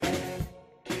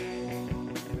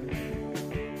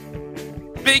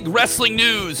Big wrestling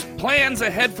news, plans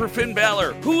ahead for Finn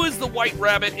Balor, who is the White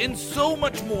Rabbit, and so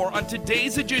much more on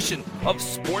today's edition of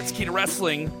Sportskeeda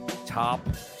Wrestling Top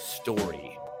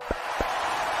Story.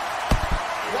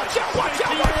 Watch out, watch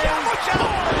out, watch out, watch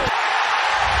out!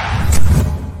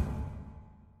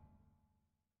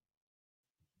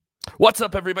 What's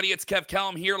up, everybody? It's Kev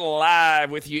Kellum here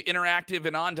live with you, interactive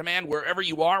and on demand wherever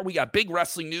you are. We got big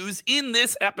wrestling news in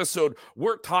this episode.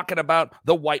 We're talking about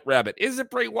the White Rabbit. Is it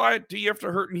Bray Wyatt? Do you have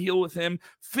to hurt and heal with him?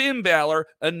 Finn Balor,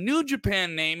 a New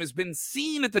Japan name, has been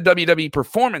seen at the WWE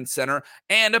Performance Center,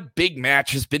 and a big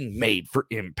match has been made for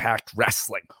Impact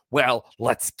Wrestling. Well,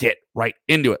 let's get right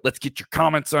into it. Let's get your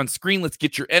comments on screen. Let's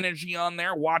get your energy on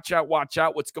there. Watch out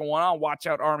what's going on. Watch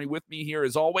out, Army, with me here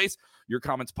as always. Your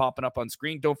comments popping up on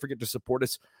screen. Don't forget to support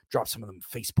us. Drop some of them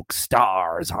Facebook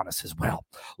stars on us as well.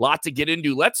 Lot to get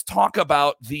into. Let's talk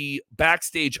about the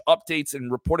backstage updates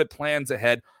and reported plans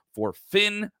ahead for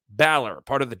Finn Balor,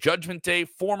 part of the Judgment Day,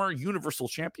 former Universal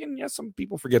Champion. Yes, some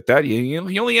people forget that. He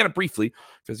only had it briefly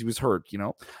because he was hurt,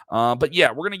 But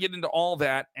yeah, we're going to get into all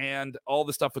that and all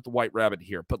the stuff with the White Rabbit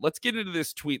here. But let's get into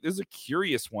this tweet. This is a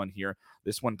curious one here.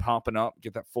 This one popping up.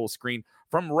 Get that full screen.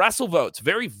 From WrestleVotes,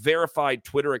 very verified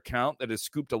Twitter account that has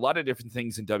scooped a lot of different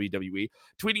things in WWE.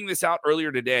 Tweeting this out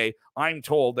earlier today, I'm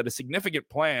told that significant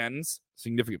plans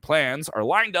are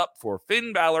lined up for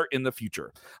Finn Balor in the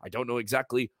future. I don't know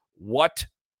exactly what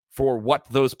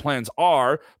those plans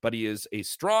are, but he is a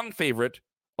strong favorite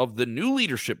of the new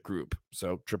leadership group.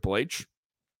 So Triple H,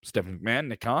 Stephanie McMahon,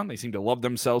 Nick Khan, they seem to love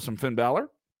themselves some Finn Balor.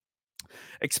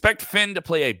 Expect Finn to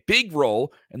play a big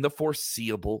role in the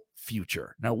foreseeable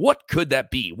future. Now, what could that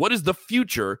be? What is the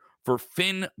future for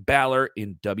Finn Balor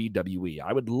in WWE?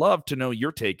 I would love to know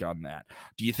your take on that.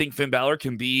 Do you think Finn Balor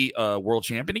can be a world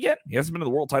champion again? He hasn't been in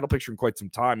the world title picture in quite some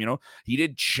time. He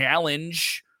did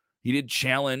challenge,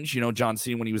 John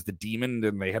Cena when he was the Demon,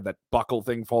 and they had that buckle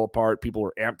thing fall apart. People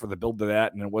were amped for the build to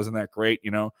that, and it wasn't that great,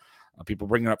 People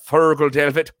bringing up Fergal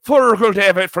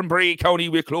David from Bray, County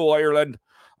Wicklow, Ireland.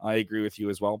 I agree with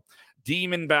you as well.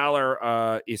 Demon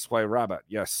Balor is White Rabbit.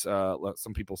 Yes,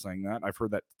 some people saying that. I've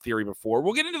heard that theory before.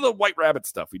 We'll get into the White Rabbit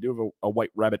stuff. We do have a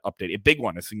White Rabbit update, a big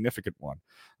one, a significant one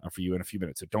for you in a few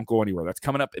minutes. So don't go anywhere. That's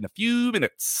coming up in a few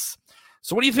minutes.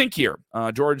 So what do you think here?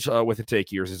 George with a take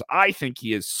here says, I think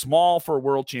he is small for a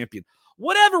world champion.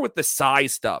 Whatever with the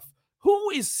size stuff.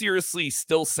 Who is seriously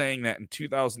still saying that in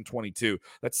 2022,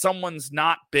 that someone's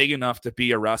not big enough to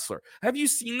be a wrestler? Have you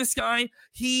seen this guy?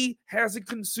 He hasn't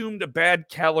consumed a bad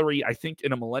calorie, I think,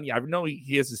 in a millennia. I know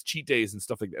he has his cheat days and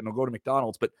stuff like that, and he'll go to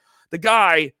McDonald's, but the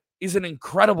guy is an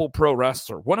incredible pro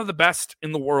wrestler, one of the best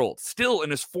in the world, still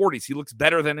in his 40s. He looks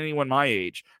better than anyone my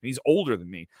age, and he's older than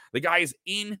me. The guy is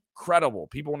incredible.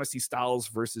 People want to see Styles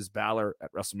versus Balor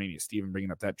at WrestleMania. Steven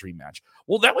bringing up that dream match.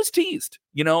 Well, that was teased.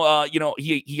 He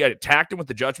had attacked him with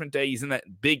the Judgment Day. He's in that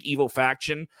big evil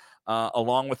faction,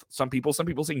 along with some people. Some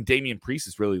people saying Damian Priest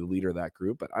is really the leader of that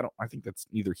group, but I think that's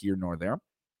neither here nor there.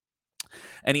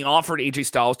 And he offered AJ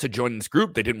Styles to join this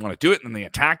group. They didn't want to do it, and then they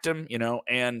attacked him,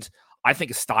 and I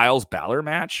think a Styles-Balor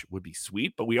match would be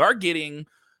sweet, but we are getting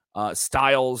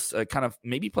Styles kind of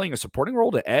maybe playing a supporting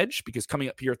role to Edge, because coming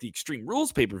up here at the Extreme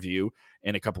Rules pay-per-view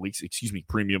in a couple weeks,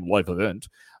 premium live event,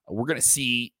 we're going to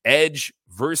see Edge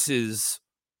versus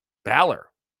Balor.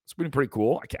 It's been pretty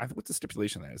cool. What's the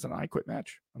stipulation there? Is it an I Quit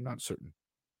match? I'm not certain.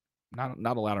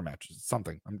 Not a ladder match. It's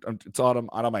something. It's out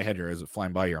of my head here as it's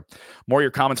flying by here. More of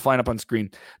your comments flying up on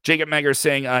screen. Jacob Megger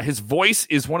saying, his voice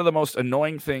is one of the most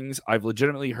annoying things I've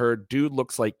legitimately heard. Dude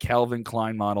looks like Calvin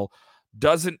Klein model.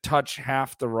 Doesn't touch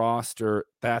half the roster.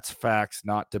 That's facts,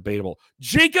 not debatable.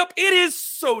 Jacob, it is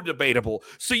so debatable.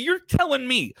 So you're telling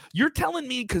me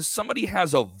because somebody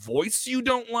has a voice you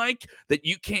don't like that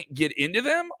you can't get into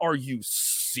them? Are you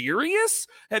serious?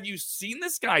 Have you seen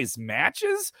this guy's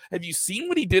matches? Have you seen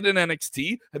what he did in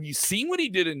NXT? Have you seen what he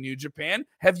did in New Japan?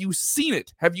 Have you seen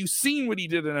it? Have you seen what he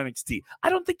did in NXT? I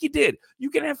don't think you did.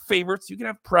 You can have favorites, you can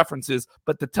have preferences,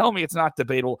 but to tell me it's not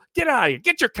debatable, get out of here.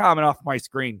 Get your comment off my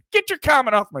screen. Get your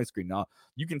comment off my screen. No,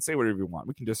 you can say whatever you want.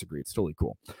 We can disagree. It's totally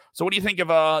cool. So what do you think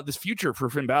of this future for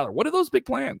Finn Balor? What are those big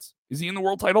plans? Is he in the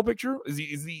world title picture? Is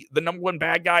he the number one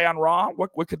bad guy on Raw?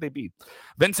 What could they be?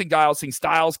 Vincent Giles saying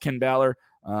Styles, Ken Balor,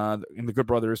 and the Good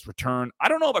Brothers return. I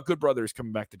don't know about Good Brothers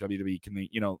coming back to WWE. Can they,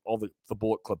 all the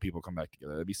Bullet Club people come back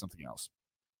together? That'd be something else.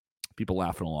 People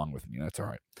laughing along with me. That's all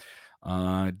right.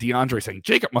 DeAndre saying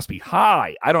Jacob must be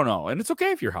high. I don't know. And it's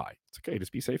okay if you're high. It's okay.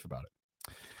 Just be safe about it.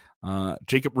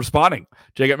 Jacob responding.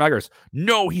 Jacob Meggers.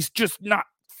 No, he's just not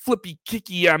flippy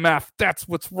kicky MF. That's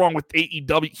what's wrong with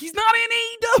AEW. He's not in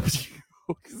AEW.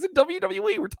 It's in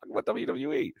WWE. We're talking about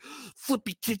WWE.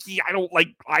 Flippy kicky. I don't like.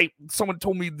 Someone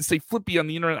told me to say flippy on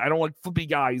the internet. I don't like flippy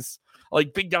guys. I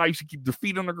like big guys should keep their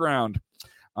feet on the ground.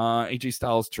 AJ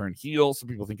Styles turned heel. Some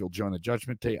people think he'll join the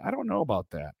Judgment Day. I don't know about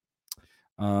that.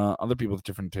 Other people with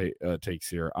different takes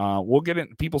here. We'll get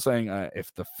into people saying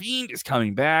if the Fiend is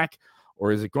coming back,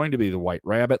 or is it going to be the White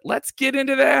Rabbit? Let's get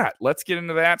into that. Let's get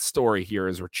into that story here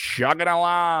as we're chugging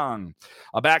along.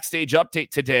 A backstage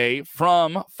update today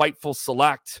from Fightful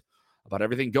Select about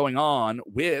everything going on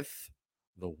with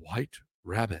the White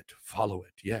Rabbit. Follow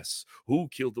it. Yes. Who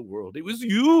killed the world? It was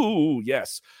you.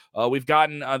 Yes. We've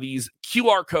gotten these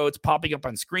QR codes popping up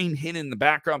on screen, hidden in the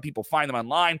background. People find them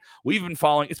online. We've been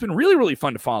following. It's been really, really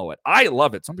fun to follow it. I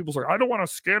love it. Some people say, I don't want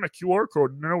to scan a QR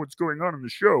code and know what's going on in the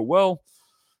show. Well,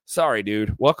 sorry,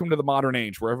 dude. Welcome to the modern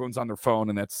age where everyone's on their phone,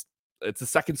 and it's a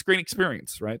second screen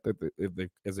experience, right?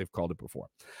 As they've called it before.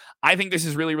 I think this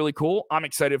is really, really cool. I'm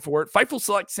excited for it. Fightful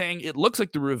Select saying it looks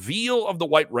like the reveal of the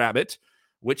White Rabbit,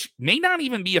 which may not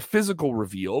even be a physical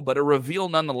reveal, but a reveal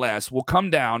nonetheless, will come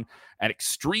down at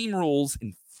Extreme Rules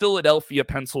in Philadelphia,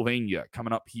 Pennsylvania,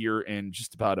 coming up here in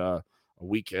just about a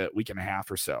week and a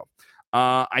half or so.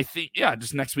 I think,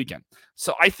 just next weekend.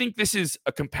 So I think this is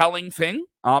a compelling thing.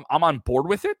 I'm on board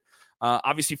with it.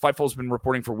 Obviously, Fightful's been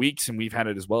reporting for weeks, and we've had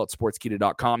it as well at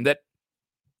sportskeeda.com, that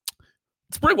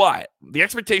it's Bray Wyatt. The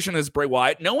expectation is Bray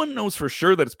Wyatt. No one knows for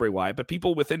sure that it's Bray Wyatt, but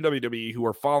people within WWE who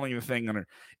are following the thing and are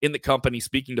in the company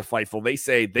speaking to Fightful, they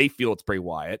say they feel it's Bray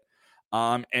Wyatt.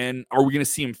 And are we going to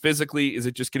see him physically? Is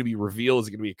it just going to be revealed? Is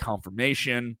it going to be a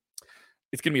confirmation?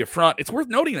 It's going to be a front. It's worth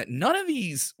noting that none of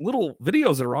these little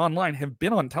videos that are online have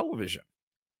been on television.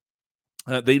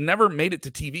 They never made it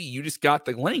to TV. You just got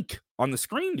the link on the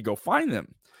screen to go find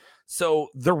them. So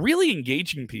they're really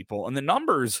engaging people, and the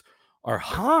numbers are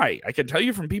high. I can tell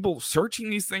you from people searching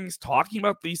these things, talking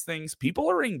about these things,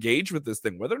 people are engaged with this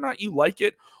thing, whether or not you like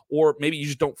it, or maybe you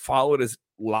just don't follow it as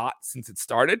a lot since it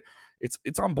started.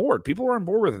 It's on board. People are on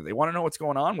board with it. They want to know what's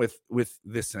going on with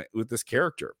this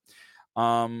character.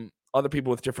 Other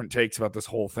people with different takes about this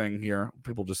whole thing here.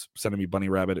 People just sending me bunny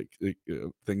rabbit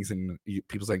things, and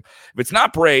people saying, if it's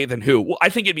not Bray, then who? Well, I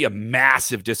think it'd be a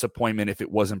massive disappointment if it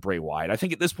wasn't Bray Wyatt. I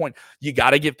think at this point, you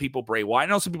got to give people Bray Wyatt.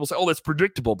 I know some people say, oh, that's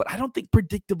predictable, but I don't think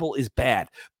predictable is bad.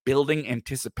 Building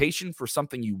anticipation for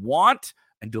something you want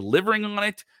and delivering on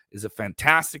it is a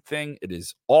fantastic thing. It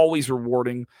is always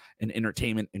rewarding in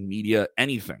entertainment and media,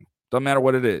 anything. Doesn't matter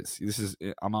what it is.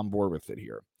 I'm on board with it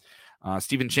here.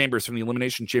 Stephen Chambers from the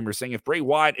Elimination Chamber saying, if Bray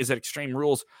Wyatt is at Extreme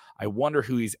Rules, I wonder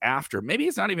who he's after. Maybe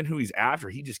it's not even who he's after.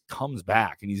 He just comes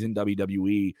back and he's in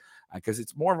WWE because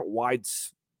it's more of a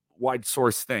wide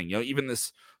source thing. You know, even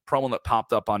this promo that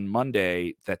popped up on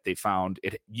Monday that they found,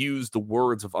 it used the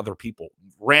words of other people,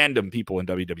 random people in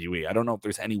WWE. I don't know if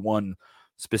there's any one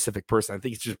specific person. I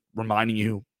think it's just reminding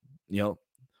you,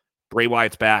 Bray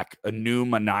Wyatt's back, a new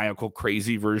maniacal,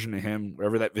 crazy version of him,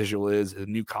 wherever that visual is, a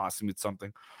new costume, it's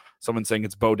something. Someone saying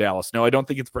it's Bo Dallas. No, I don't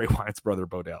think it's Bray Wyatt's brother,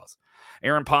 Bo Dallas.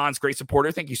 Aaron Pons, great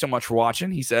supporter. Thank you so much for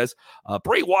watching. He says,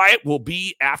 Bray Wyatt will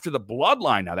be after the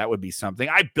Bloodline. Now, that would be something.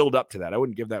 I build up to that. I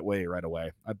wouldn't give that away right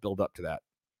away. I build up to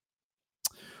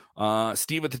that.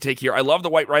 Steve with the take here. I love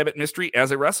the White Rabbit mystery as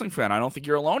a wrestling fan. I don't think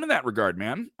you're alone in that regard,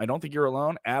 man. I don't think you're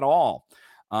alone at all.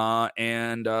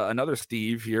 And another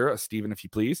Steve here, Steven, if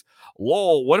you please.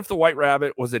 Lol, what if the White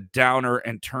Rabbit was a downer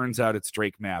and turns out it's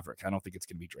Drake Maverick? I don't think it's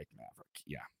going to be Drake Maverick.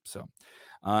 Yeah. So,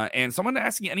 and someone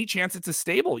asking any chance it's a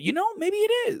stable. Maybe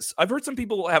it is. I've heard some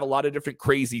people have a lot of different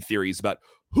crazy theories about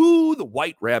who the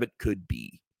White Rabbit could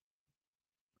be.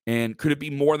 And could it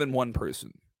be more than one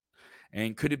person?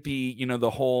 And could it be, the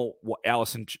whole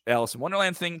Alice in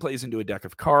Wonderland thing plays into a deck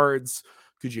of cards?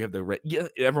 Could you have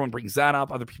everyone brings that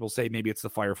up. Other people say maybe it's the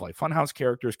Firefly Funhouse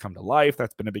characters come to life.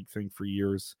 That's been a big thing for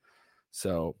years.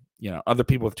 So, other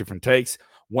people with different takes.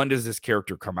 When does this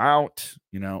character come out?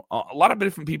 A lot of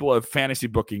different people have fantasy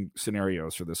booking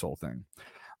scenarios for this whole thing.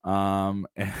 And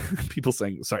people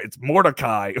saying, sorry, it's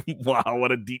Mordecai. Wow,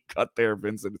 what a deep cut there,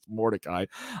 Vincent. It's Mordecai.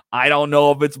 I don't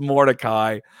know if it's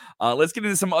Mordecai. Let's get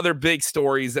into some other big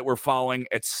stories that we're following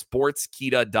at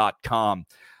sportskeeda.com.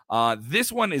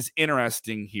 This one is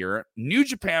interesting here. New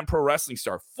Japan Pro Wrestling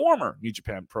star, former New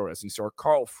Japan Pro Wrestling star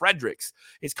Carl Fredericks.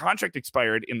 His contract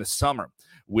expired in the summer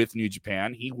with New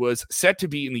Japan. He was set to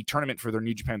be in the tournament for their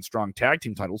New Japan Strong Tag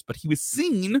Team titles, but he was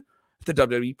seen at the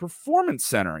WWE Performance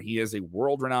Center. He is a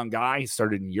world-renowned guy. He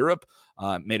started in Europe,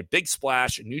 made a big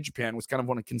splash in New Japan, was kind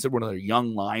of considered one of their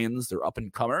young lions, their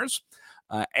up-and-comers.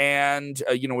 And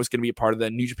was going to be a part of the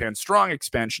New Japan Strong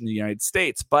expansion in the United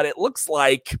States. But it looks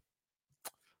like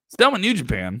it's done with New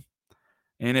Japan,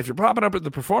 And if you're popping up at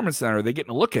the Performance Center, are they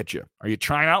getting a look at you? Are you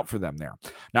trying out for them there?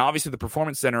 Now, obviously, the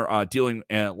Performance Center dealing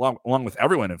along with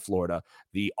everyone in Florida,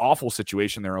 the awful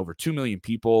situation there, over 2 million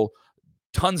people,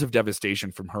 tons of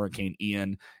devastation from Hurricane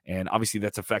Ian. And obviously,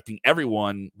 that's affecting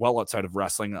everyone well outside of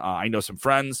wrestling. I know some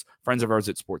friends of ours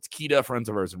at Sportskeeda, friends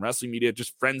of ours in wrestling media,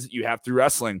 just friends that you have through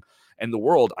wrestling and the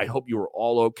world. I hope you are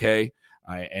all okay.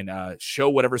 And show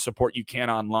whatever support you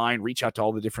can online. Reach out to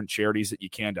all the different charities that you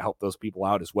can to help those people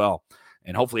out as well.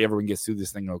 And hopefully everyone gets through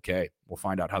this thing okay. We'll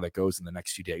find out how that goes in the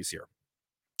next few days here.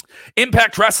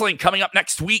 Impact Wrestling coming up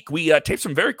next week. We taped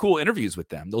some very cool interviews with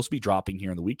them. Those will be dropping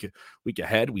here in the week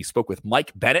ahead. We spoke with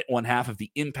Mike Bennett, one half of the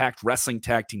Impact Wrestling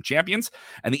Tag Team Champions,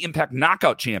 and the Impact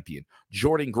Knockout Champion,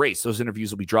 Jordan Grace. Those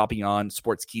interviews will be dropping on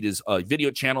Sportskeeda's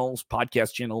video channels,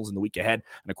 podcast channels in the week ahead.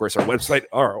 And, of course, our website.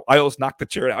 Oh, I almost knocked the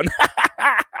chair down.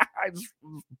 I just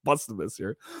busted this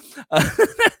here.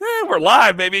 We're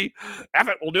live, baby. F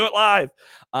it, we'll do it live.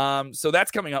 So that's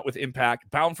coming up with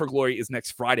Impact. Bound for Glory is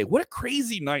next Friday. What a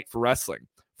crazy night for wrestling.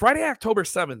 Friday, October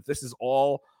 7th. This is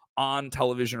all on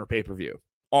television or pay-per-view.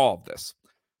 All of this.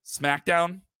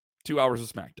 SmackDown, 2 hours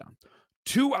of SmackDown.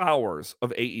 2 hours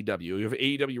of AEW. You have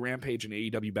AEW Rampage and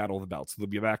AEW Battle of the Belts. So they'll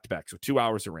be back-to-back. So 2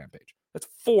 hours of Rampage. That's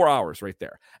 4 hours right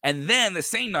there. And then the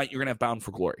same night, you're going to have Bound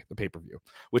for Glory, the pay-per-view,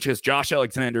 which is Josh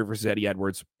Alexander versus Eddie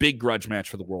Edwards, big grudge match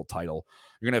for the world title.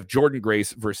 You're going to have Jordan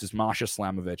Grace versus Masha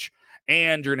Slamovich.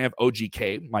 And you're going to have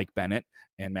OGK, Mike Bennett,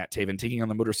 and Matt Taven taking on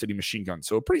the Motor City Machine Gun.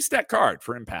 So a pretty stacked card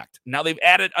for Impact. Now they've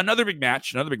added another big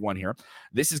match, another big one here.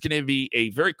 This is going to be a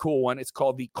very cool one. It's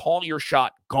called the Call Your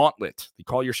Shot Gauntlet. The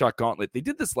Call Your Shot Gauntlet. They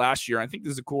did this last year. I think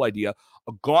this is a cool idea.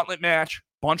 A gauntlet match,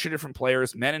 bunch of different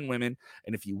players, men and women.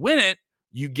 And if you win it,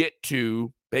 you get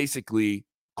to basically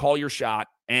call your shot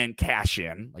and cash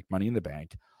in, like Money in the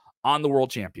Bank, on the world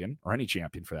champion, or any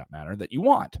champion for that matter, that you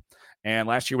want. And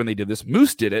last year when they did this,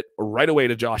 Moose did it right away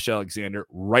to Josh Alexander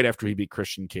right after he beat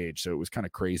Christian Cage. So it was kind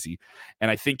of crazy.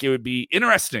 And I think it would be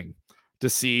interesting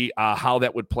to see how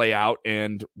that would play out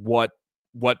and what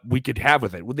we could have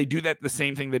with it. Would they do that the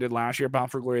same thing they did last year, Bound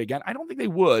for Glory again? I don't think they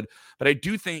would, but I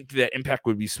do think that Impact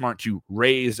would be smart to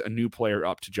raise a new player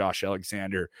up to Josh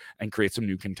Alexander and create some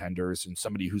new contenders and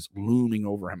somebody who's looming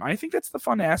over him. I think that's the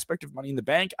fun aspect of Money in the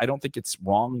Bank. I don't think it's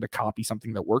wrong to copy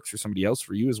something that works for somebody else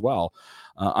for you as well.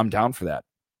 I'm down for that.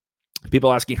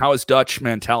 People asking, how is Dutch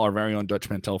Mantel, our very own Dutch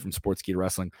Mantel from Sportskeeda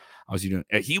Wrestling? How's he doing?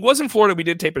 He was in Florida. We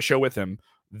did tape a show with him.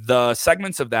 The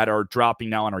segments of that are dropping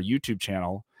now on our YouTube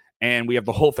channel. And we have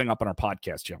the whole thing up on our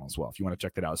podcast channel as well, if you want to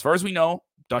check that out. As far as we know,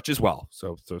 Dutch as well.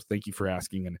 So thank you for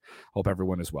asking, and hope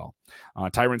everyone is well.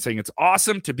 Tyrant saying it's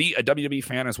awesome to be a WWE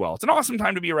fan as well. It's an awesome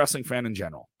time to be a wrestling fan in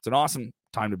general. It's an awesome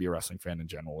time to be a wrestling fan in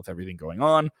general with everything going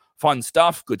on. Fun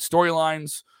stuff, good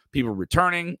storylines, people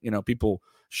returning, people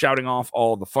shouting off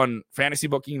all the fun fantasy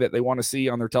booking that they want to see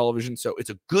on their television. So it's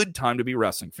a good time to be a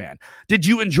wrestling fan. Did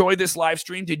you enjoy this live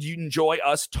stream? Did you enjoy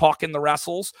us talking the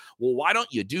wrestles? Well, why don't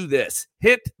you do this?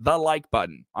 Hit the like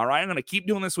button. All right. I'm going to keep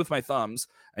doing this with my thumbs,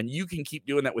 and you can keep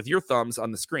doing that with your thumbs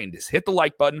on the screen. Just hit the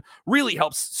like button. Really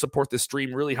helps support the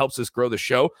stream, really helps us grow the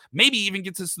show. Maybe even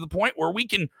gets us to the point where we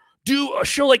can do a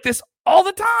show like this all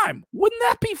the time. Wouldn't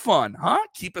that be fun, huh?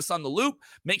 Keep us on the loop.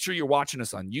 Make sure you're watching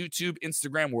us on YouTube,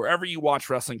 Instagram, wherever you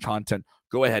watch wrestling content.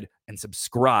 Go ahead and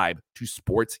subscribe to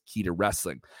Sportskeeda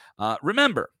Wrestling.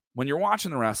 Remember, when you're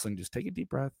watching the wrestling, just take a deep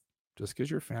breath. Just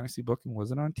because your fantasy booking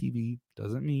wasn't on TV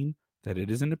doesn't mean that it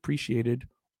isn't appreciated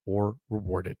or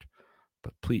rewarded.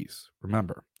 But please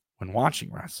remember, when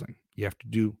watching wrestling, you have to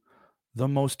do the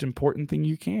most important thing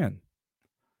you can.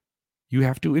 You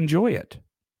have to enjoy it.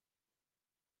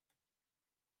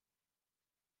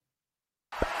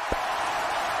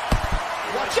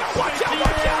 Watch out, watch out,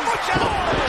 watch out, watch out!